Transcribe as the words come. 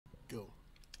Go.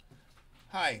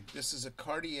 Hi, this is a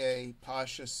Cartier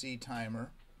Pasha C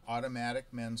timer, automatic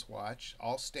men's watch,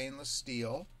 all stainless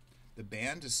steel. The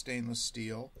band is stainless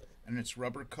steel and it's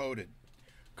rubber coated.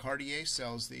 Cartier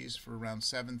sells these for around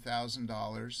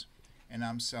 $7,000 and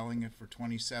I'm selling it for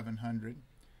 $2,700.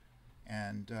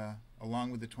 And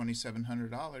along with the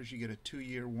 $2,700 you get a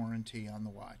 2-year warranty on the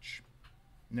watch.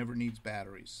 Never needs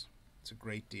batteries. It's a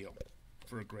great deal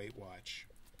for a great watch.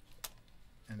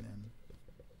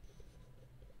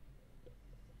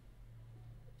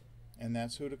 And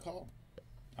that's who to call.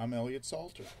 I'm Elliott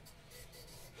Salter.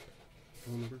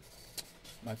 Phone number?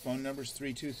 My phone number is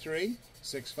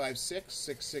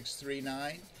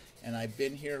 323-656-6639, and I've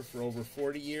been here for over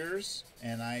 40 years,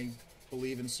 and I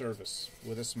believe in service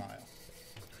with a smile.